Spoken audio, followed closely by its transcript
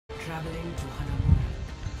Traveling to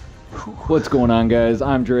Hanamura. What's going on, guys?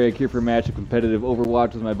 I'm Drake here for a match of competitive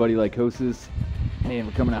Overwatch with my buddy Lycosis. And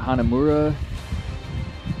we're coming to Hanamura.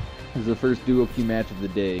 This is the first duo queue match of the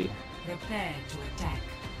day. Prepare to attack.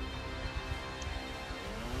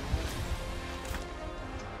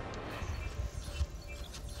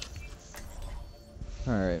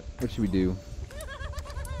 Alright, what should we do?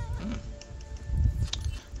 I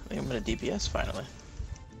think I'm gonna DPS finally.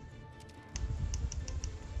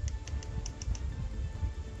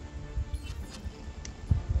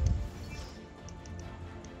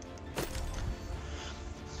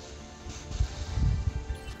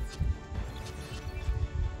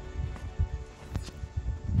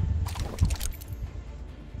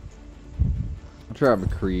 I'll try out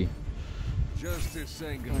McCree. Justice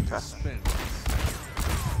ain't gonna dispense.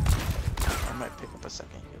 I might pick up a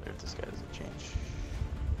second healer if this guy doesn't change.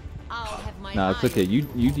 Nah, it's okay. You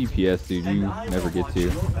DPS, dude. You never get to.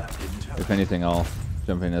 If anything, I'll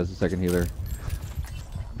jump in as a second healer.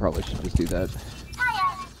 Probably should just do that.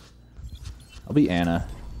 I'll be Anna.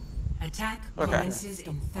 Attack commences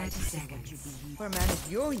in 30 seconds. For a man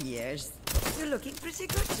of your years, you're looking pretty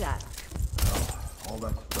good, Jack. All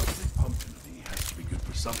that lovely pumpkin tea has to be good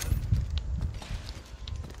for something.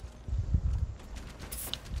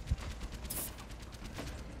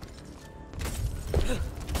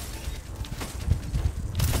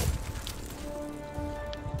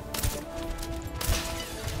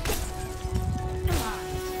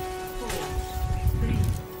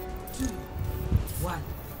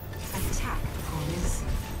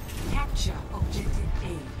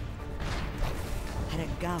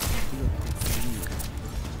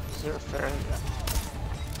 Is there a fair?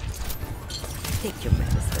 Take your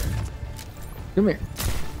medicine. Come here.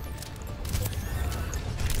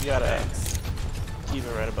 You got a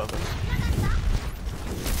Diva right above us.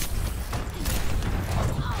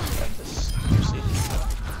 Got this.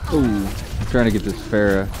 Ooh, I'm trying to get this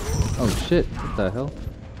Pharah. Oh shit, what the hell?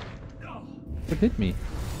 What hit me?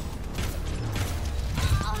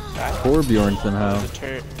 Torbjorn somehow.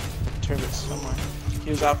 The turret somewhere. He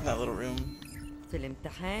was off in that little room.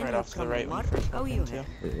 Right off to the right when you first walked into.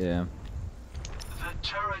 Yeah. The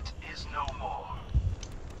turret is no more.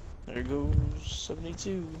 There goes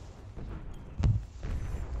 72.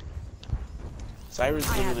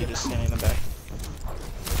 Cyrus literally just standing in the back.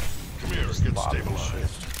 Come here, get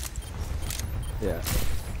stabilized. Yeah.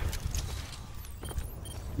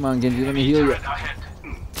 Come on, Genji, let me heal you.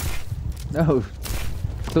 No.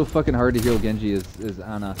 It's so fucking hard to heal Genji is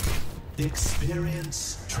Ana.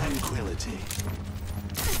 Experience tranquility.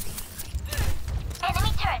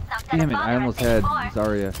 Damn it, I almost had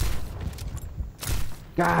Zarya.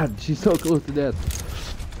 God, she's so close to death.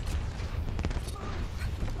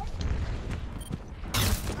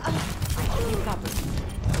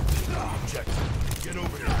 Get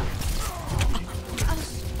over here.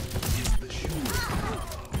 Is the shoe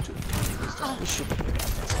We should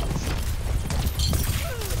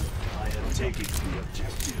I am taking the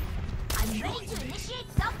objective. I'm ready to initiate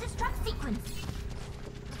self-destruct sequence.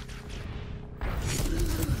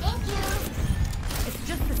 Thank you. It's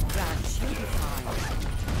just a scratch. You'll be fine.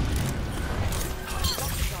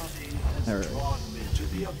 Drawn me to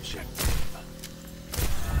the objective.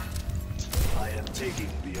 I am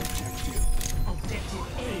taking the objective. Objective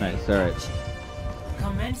A. Nice, alright.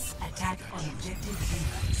 Commence attack on objective B.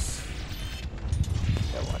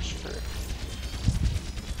 gotta watch for.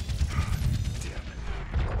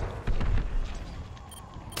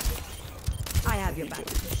 I have your back.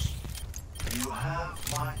 You have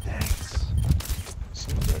my thanks.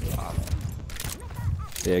 Someone's already on it.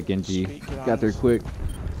 Yeah, Genji Sweet, get on got there this. quick.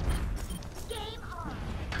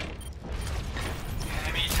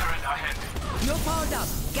 Enemy turret ahead. You're powered up.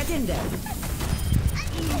 Get in there.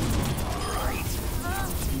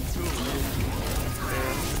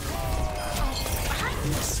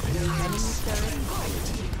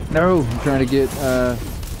 No, I'm trying to get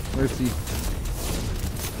Mercy.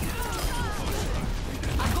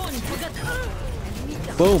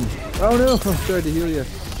 Boom! Oh no! I tried to heal you.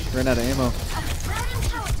 Ran out of ammo.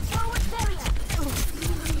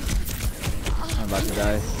 I'm about to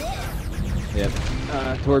die. Yep.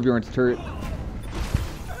 Torbjorn's turret.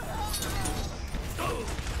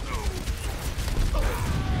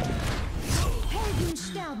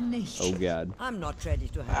 Oh god. I'm not ready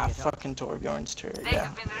to Ah, have it up. fucking Torbjorn's turret.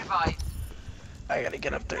 Yeah. I gotta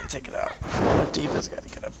get up there and take it out. The Diva's gotta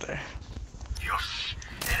get up there. Yosh!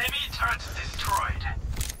 Enemy turret destroyed.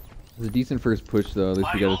 It was a decent first push though, at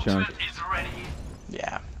least we got a chunk. Is ready.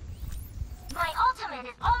 Yeah. My ultimate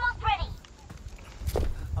is almost ready.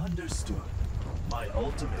 Understood. My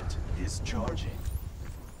ultimate is charging.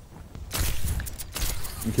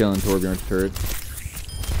 I'm killing Torbjorn's turret.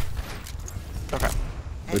 Okay.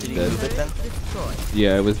 It's Did you dead. move it then?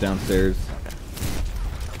 Yeah, it was downstairs. Okay.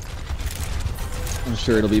 I'm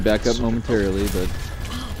sure it'll be back up momentarily, but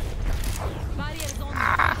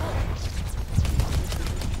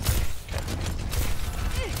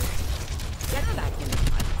Get back in the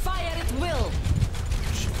fight. Fire at will.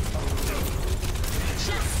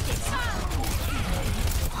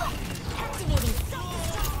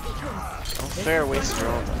 Don't fair waste your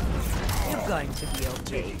ult. You're going to be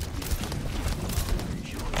okay.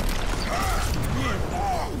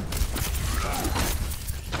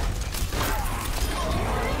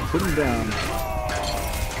 put him down.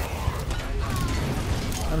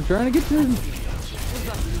 I'm trying to get to him.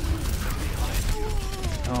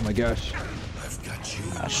 Oh my gosh.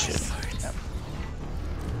 Ah, shit. Yep.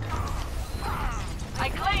 I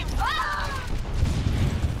claim.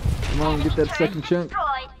 Come on, get that second chunk.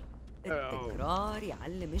 Destroyed. التكرار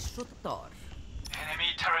يعلم الشطار. Enemy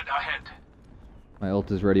turret ahead. My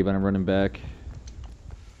ult is ready, but I'm running back.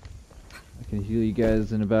 I can heal you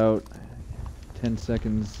guys in about 10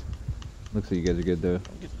 seconds. Looks like you guys are good though.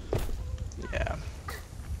 Yeah.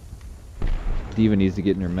 Diva needs to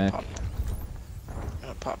get in her mech. I'm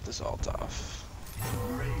gonna pop this ult off.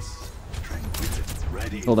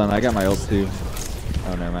 Hold on, I got my ult too.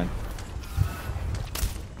 Oh, never mind.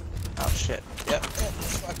 Oh shit. Yep.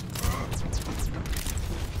 Fuck.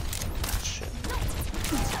 Shit.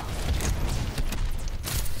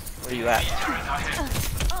 Where you at?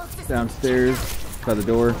 Downstairs, by the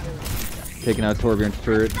door. Taking out Torbjorn's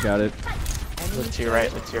turret. Got it. Look to your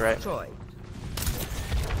right. Look to your right. Destroy.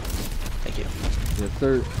 Thank you. Yes,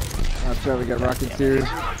 sir. Watch out, we got rockets here.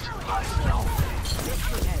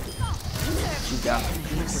 She's down.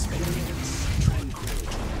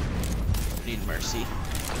 Need mercy.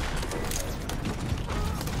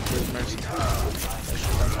 Where's mercy?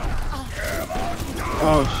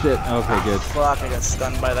 Oh shit. Okay, good. Fuck, I got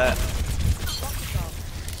stunned by that.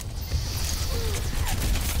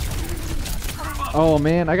 Oh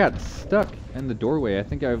man, I got stuck in the doorway. I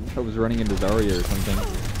think I was running into Zarya or something.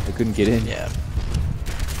 I couldn't get in. Yeah.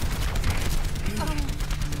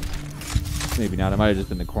 Maybe not. I might have just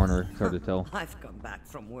been in the corner. It's hard to tell. I've come back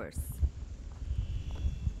from worse.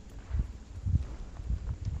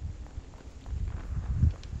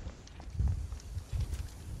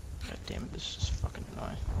 God damn it, this is fucking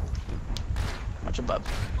annoying. Watch above.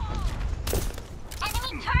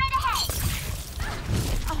 Enemy turret ahead.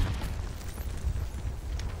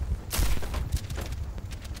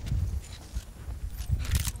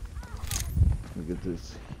 Look at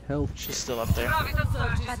this health. She's still up there.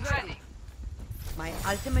 My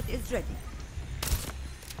ultimate is ready.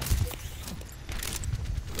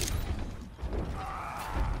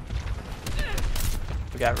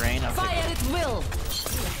 We got rain. Okay. Fire at will.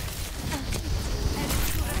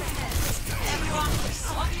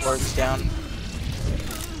 Orb's down.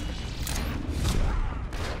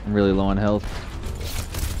 I'm really low on health.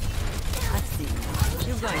 I see.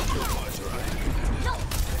 You're going to.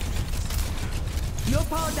 You're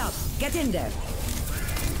powered up. Get in there.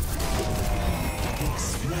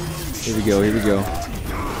 Here we go, here we go.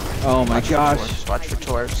 Oh my gosh. Watch for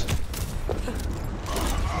Torbs.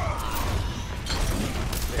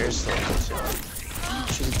 There's the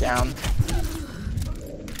she's down.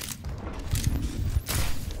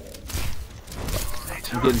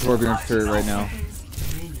 I'm getting Torbjorn's turret right now.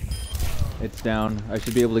 It's down. I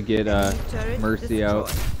should be able to get Mercy out.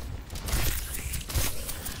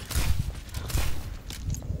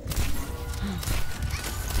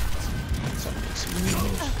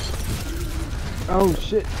 Oh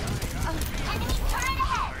shit!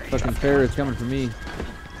 Fucking Farrah is coming for me.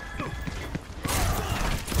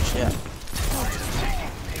 Yeah.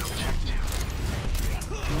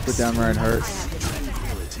 Put down Reinhardt.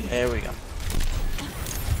 There we go.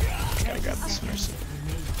 Gotta grab this mercy.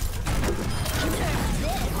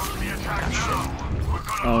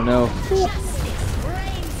 Oh no.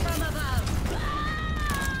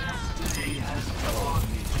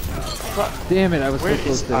 Fuck. Damn it, I was Where so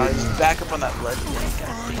close is to hitting he's him. back up on that ledge.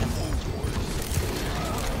 God damn.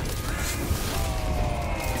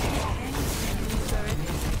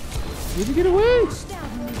 Where'd you get away?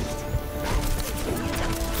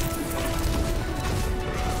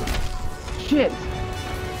 Shit!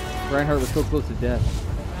 Reinhardt was so close to death.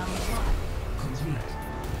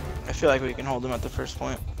 I feel like we can hold him at the first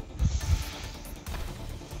point.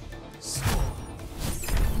 Score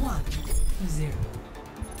 1-0.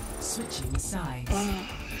 Switching sides.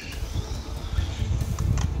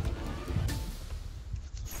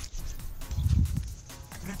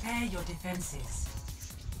 Prepare your defenses.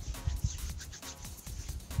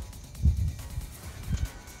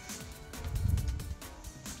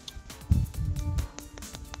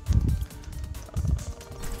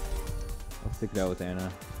 Stick it out with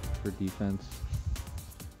Anna for defense.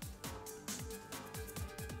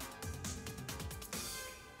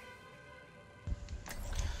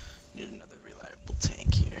 Need another reliable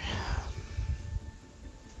tank here.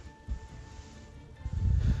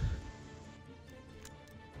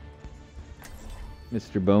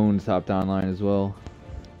 Mr. Bones hopped online as well.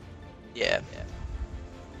 Yeah.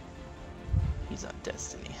 He's on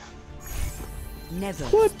Destiny. Never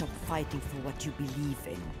stop fighting for what you believe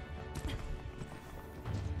in.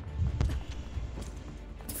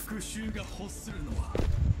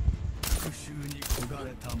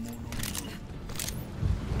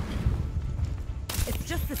 It's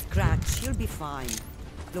just a scratch. You'll be fine.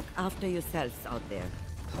 Look after yourselves out there.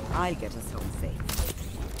 I'll get us home safe.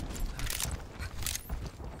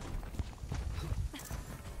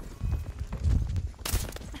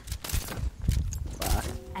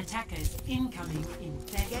 Attackers incoming in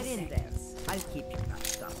 30 Get in there. seconds. I'll keep you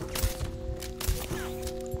patched up.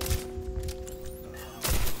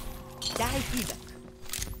 Die wieder.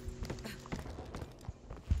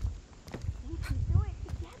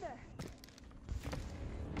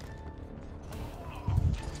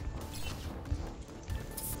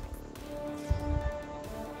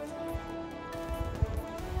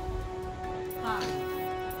 Five,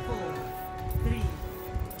 4, 3,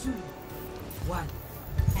 2, 1.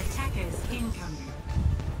 Attackers incoming.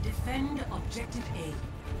 Defend objective A.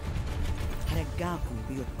 Haragaku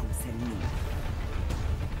biyotkum senin.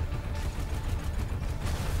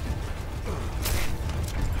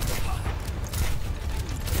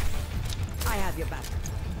 I have your back.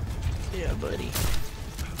 Yeah, buddy.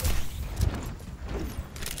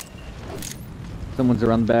 Someone's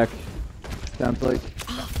around the back. Sounds like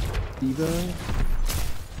Diva.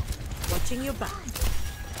 Watching your back.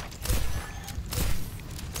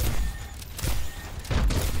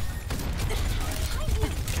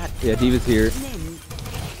 Yeah, Diva's here.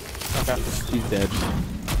 Okay. She's dead.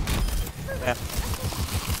 Yeah.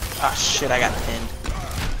 Ah, shit, I got pinned.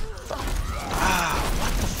 Fuck. Ah,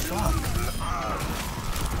 what the fuck?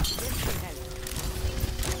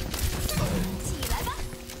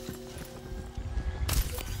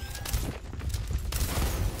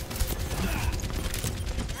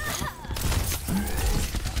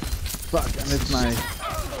 Fuck, I missed my...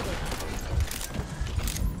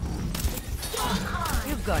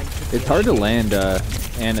 You're going to It's hard to land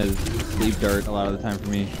Anna's sleep dart a lot of the time for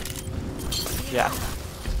me. Yeah.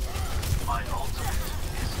 My ultimate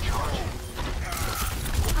is charging.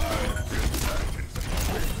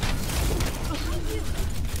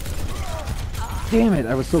 Damn it,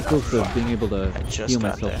 I was so close to being able to I just heal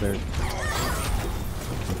got myself there. there.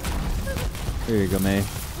 There you go, May.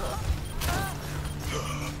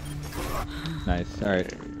 Nice,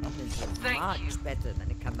 alright. much better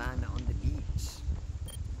than a cabana on the beach.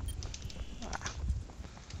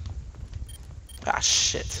 Ah,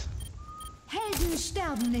 shit. Helden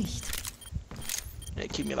sterben nicht. Yeah,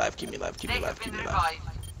 keep me alive, keep me alive, keep me They alive, have keep been me alive.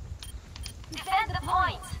 revived. Defend the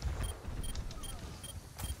point.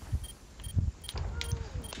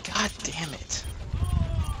 God damn it.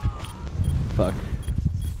 Fuck.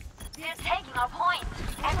 They're taking our point.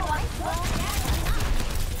 Everyone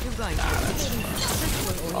You're going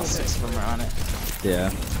to All 6 of them are on it. Yeah.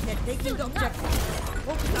 They're taking the objective.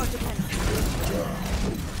 Focus out your pen.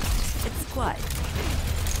 It's quiet.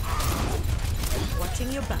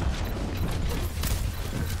 Watching your back.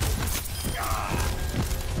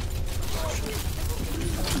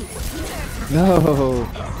 No.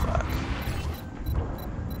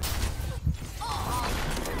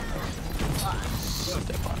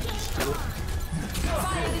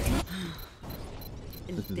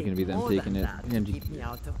 This is gonna be them taking it. And Keep me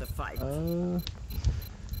out of the fight.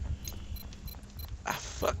 Ah,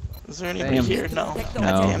 fuck. Is there anybody Damn. here? No. No,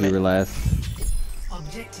 Damn we it. were last.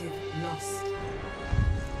 Objective lost.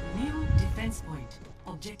 New defense point.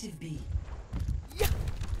 Objective B.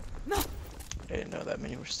 I didn't know that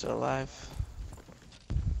many were still alive.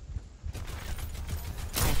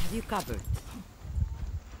 I have you covered.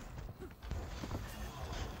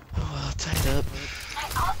 Oh, well, tied up. My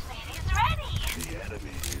ultimate is ready. The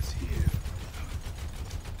enemy is here.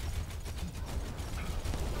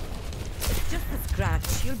 It's just a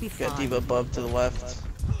scratch. You'll be fine. Got Diva above to the left.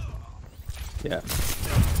 Yeah.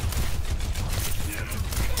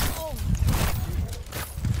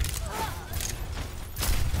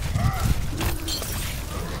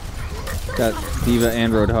 Got Diva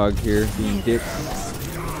and Roadhog here being dicks.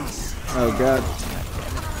 Oh god.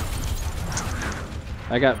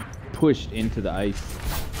 I got pushed into the ice.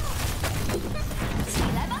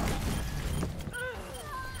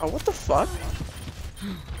 Oh, what the fuck?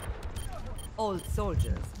 Old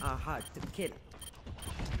soldiers are hard to kill.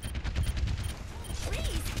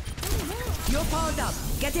 You're powered up.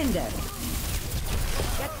 Get in there.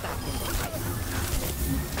 Get back in the fight.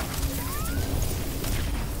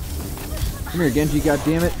 Come here, Genji,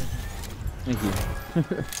 goddammit. Thank you.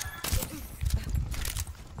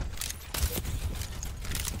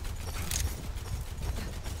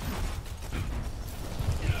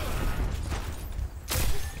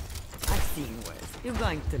 I've seen worse. You're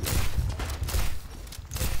going to live.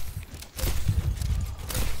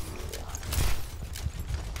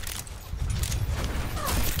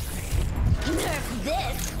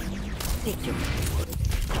 Take your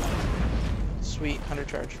Sweet, 100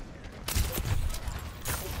 charge.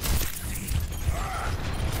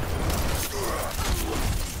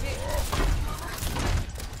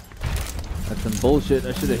 That's some bullshit.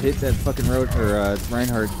 I should have hit that fucking road or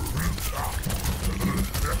Reinhardt.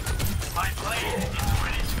 My blade is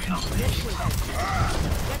ready to be unleashed.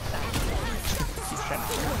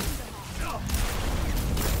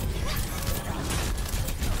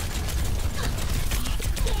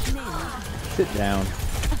 Sit down.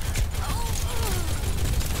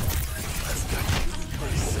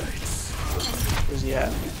 Where's he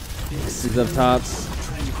at? He's up top.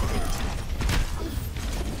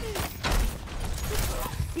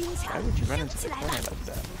 Why would you run into the corner like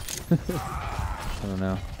that? I don't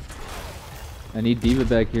know. I need D.Va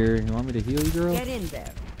back here. You want me to heal you, girl? Get in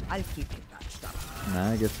there. I'll keep you patched up.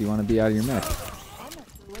 Nah, I guess you want to be out of your mech.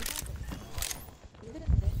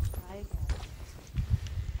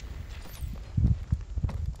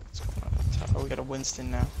 What's going on up top? Oh, we got a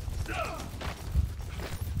Winston now.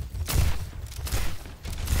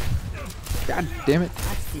 God damn it.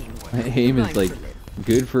 I've seen worse. My aim You're is going like to live.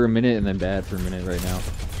 good for a minute and then bad for a minute right now.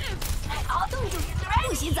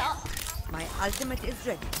 My ultimate is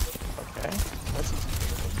ready. Okay. That's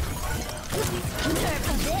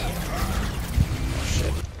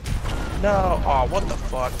shit. No. Oh, what the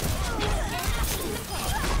fuck?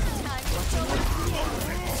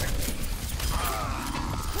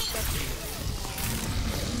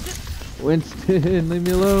 Winston, leave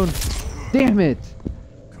me alone. Damn it.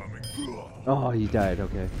 Oh, he died.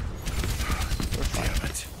 Okay. We're fine.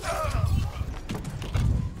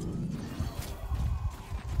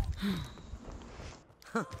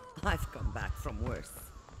 I've come back from worse.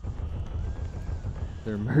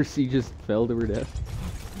 Their Mercy just fell to her death.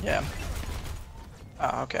 Yeah.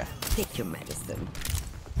 Oh, okay. Take your medicine.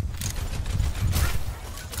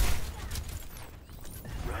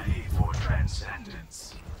 Ready for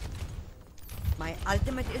transcendence. My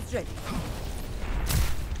ultimate is ready.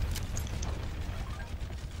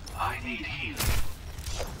 I need healing.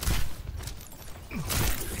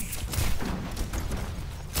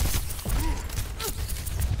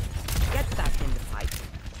 Get back in the fight.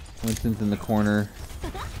 Winston's in the corner.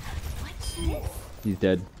 He's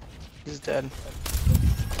dead. He's dead.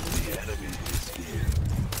 The enemy is here.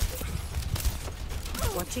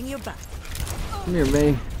 Watching your back. Come here,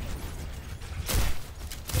 May.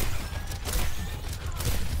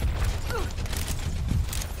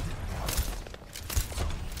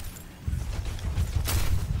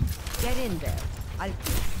 Get in there. I'll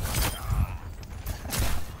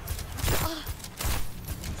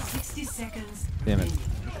 60 seconds. Damn it.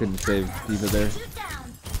 Couldn't save D.Va there.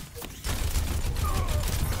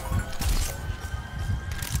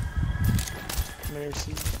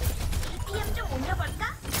 Mercy.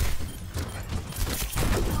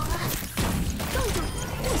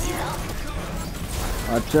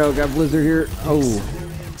 Watch out, got Blizzard here. Oh.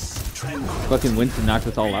 Fucking Winston knocked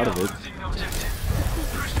us all out of it. Losing objective.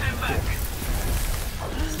 Push them back.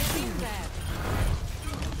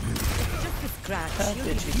 just a scratch. How You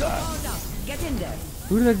did be you die? powered up. Get in there.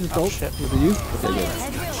 Who did I just ult? shit. Was it you? Okay,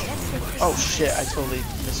 good. Oh shit, I totally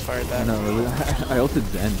misfired that. No, I ulted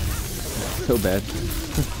Zen. So bad.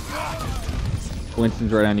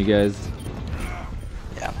 Winston's right on you guys.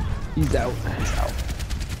 Yeah. He's out. He's out.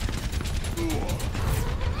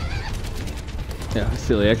 Yeah,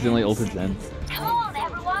 silly. I accidentally ulted Zen. Come on,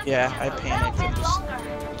 everyone. Yeah, I panicked and Take just longer.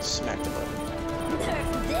 smacked the button.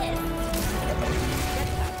 Nerf this.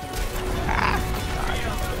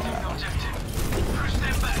 Objective. Push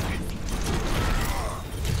them back.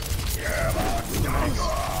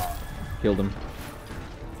 Killed him.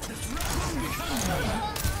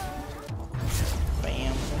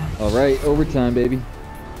 Bam. Alright, overtime, baby.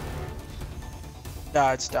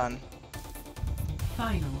 Nah, it's done.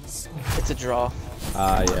 Finals. It's a draw.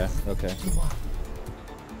 Ah, yeah. Okay.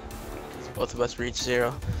 Both of us reached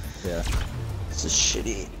 0. Yeah. This is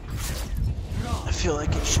shitty. I feel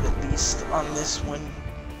like it should at least on this one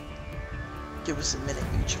give us a minute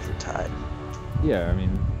each if we're tied. Yeah, I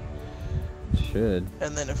mean, it should.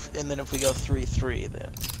 And then if we go 3-3,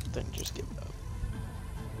 then just give it up.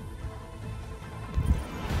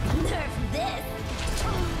 Nerf this.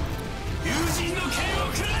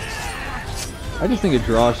 I just think a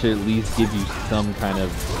draw should at least give you some kind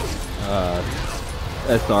of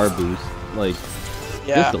SR boost, like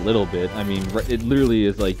just a little bit. I mean, it literally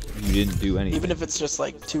is like you didn't do anything. Even if it's just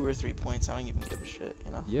like 2 or 3 points, I don't even give a shit,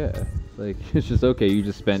 you know? Yeah, like it's just okay. You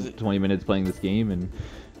just spent 20 minutes playing this game and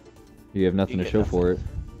you have nothing to show for it.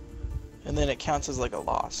 And then it counts as like a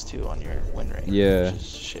loss too on your win rate. Yeah. Which is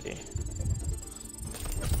shitty.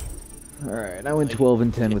 All right, I went 12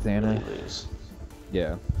 and 10 with Anna. Really lose.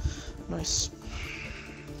 Yeah. Nice.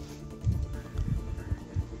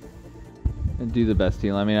 And do the best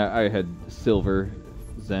heal. I mean, I had silver.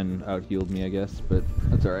 Zen out-healed me, I guess, but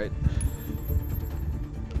that's alright.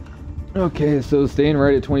 Okay, so staying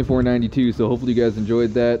right at 2492, so hopefully you guys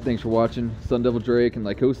enjoyed that. Thanks for watching. Sun Devil Drake and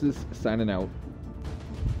Lycosis signing out.